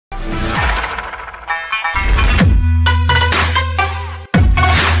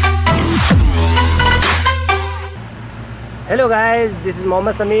Hello guys, this is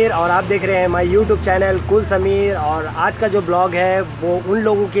Mohammad Sameer और आप देख रहे हैं my YouTube channel cool Sameer. और आज का जो ब्लॉग है वो उन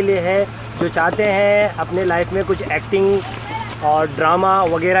लोगों के लिए है जो चाहते हैं अपने लाइफ में कुछ एक्टिंग और ड्रामा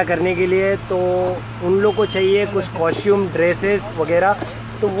वगैरह करने के लिए। तो उन लोगों को चाहिए कुछ कॉस्ट्यूम, ड्रेसेस वगैरह,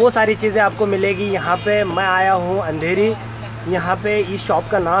 तो वो सारी चीज़ें आपको मिलेगी यहाँ पे। मैं आया हूँ अंधेरी। यहाँ पे इस शॉप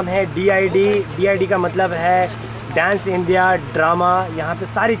का नाम है DID का मतलब है डांस इंडिया ड्रामा। यहाँ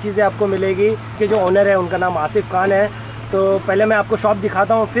पे सारी चीज़ें आपको मिलेगी। कि जो ओनर है उनका नाम आसिफ खान है। तो पहले मैं आपको शॉप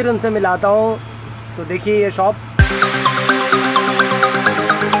दिखाता हूँ, फिर उनसे मिलाता हूँ। तो देखिए ये शॉप।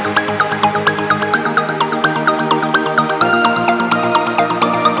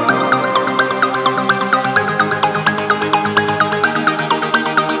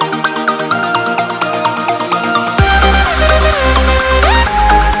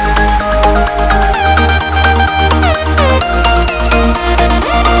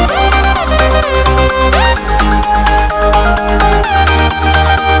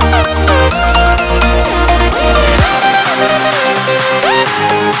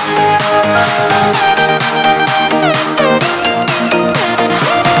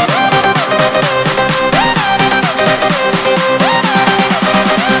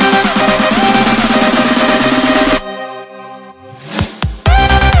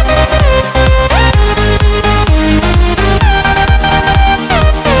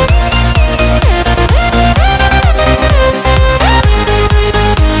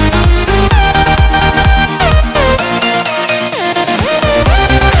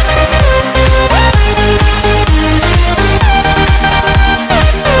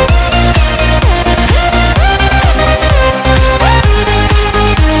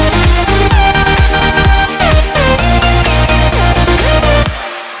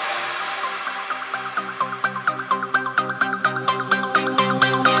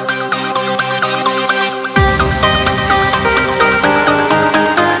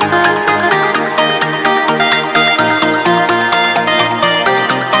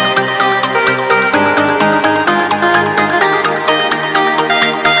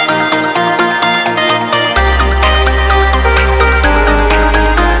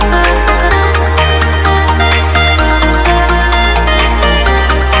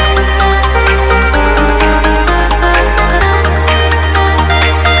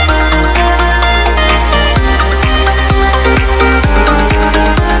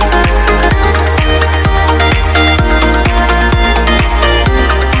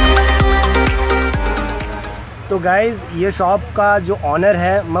 तो गाइज़, ये शॉप का जो ऑनर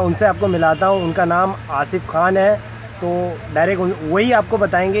है मैं उनसे आपको मिलाता हूँ। उनका नाम आसिफ खान है। तो डायरेक्ट वही आपको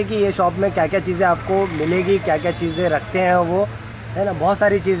बताएंगे कि ये शॉप में क्या क्या चीज़ें आपको मिलेगी, क्या क्या चीज़ें रखते हैं वो, है ना। बहुत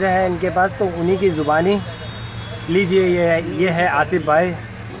सारी चीज़ें हैं इनके पास, तो उन्हीं की ज़ुबानी लीजिए। ये है आसिफ भाई।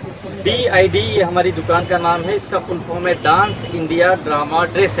 DID ये हमारी दुकान का नाम है। इसका फुल फॉर्म है dance India drama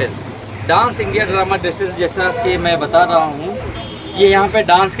dresses. Dance India drama dresses, जैसा कि मैं बता रहा हूँ, ये यहाँ पे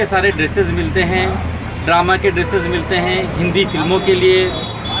डांस के सारे ड्रेसेस मिलते हैं, ड्रामा के ड्रेसेस मिलते हैं, हिंदी फिल्मों के लिए,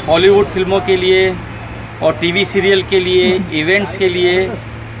 हॉलीवुड फिल्मों के लिए और TV सीरियल के लिए, इवेंट्स के लिए,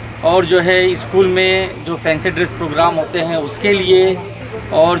 और जो है स्कूल में जो फैंसी ड्रेस प्रोग्राम होते हैं उसके लिए,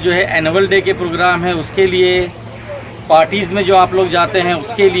 और जो है एनुअल डे के प्रोग्राम है उसके लिए, पार्टीज़ में जो आप लोग जाते हैं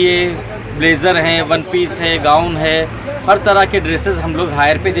उसके लिए, ब्लेज़र हैं, वन पीस है, गाउन है, हर तरह के ड्रेसेस हम लोग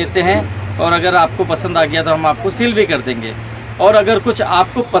हायर पे देते हैं। और अगर आपको पसंद आ गया तो हम आपको सिल भी कर देंगे, और अगर कुछ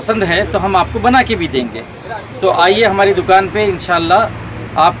आपको पसंद है तो हम आपको बना के भी देंगे। तो आइए हमारी दुकान पे,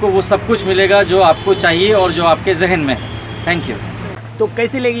 इंशाल्लाह आपको वो सब कुछ मिलेगा जो आपको चाहिए और जो आपके जहन में है। Thank you. तो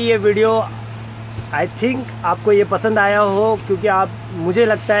कैसी लगी ये वीडियो? आई थिंक आपको ये पसंद आया हो, क्योंकि मुझे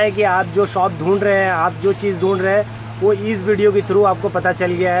लगता है कि आप जो शॉप ढूंढ रहे हैं, आप जो चीज़ ढूंढ रहे हैं वो इस वीडियो के थ्रू आपको पता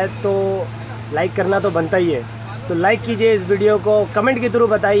चल गया है। तो लाइक करना तो बनता ही है। तो लाइक कीजिए इस वीडियो को, कमेंट के थ्रू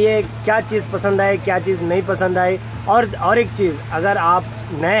बताइए क्या चीज़ पसंद आए, क्या चीज़ नहीं पसंद आई। और एक चीज़, अगर आप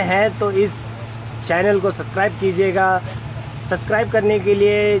नए हैं तो इस चैनल को सब्सक्राइब कीजिएगा। सब्सक्राइब करने के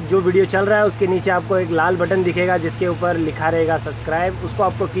लिए जो वीडियो चल रहा है उसके नीचे आपको एक लाल बटन दिखेगा जिसके ऊपर लिखा रहेगा सब्सक्राइब, उसको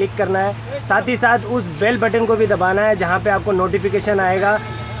आपको क्लिक करना है। साथ ही साथ उस बेल बटन को भी दबाना है जहाँ पे आपको नोटिफिकेशन आएगा।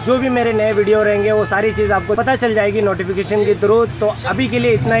 जो भी मेरे नए वीडियो रहेंगे वो सारी चीज़ आपको पता चल जाएगी नोटिफिकेशन के थ्रू। तो अभी के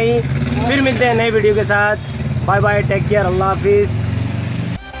लिए इतना ही, फिर मिलते हैं नए वीडियो के साथ। बाय बाय, टेक केयर, अल्लाह हाफिज़।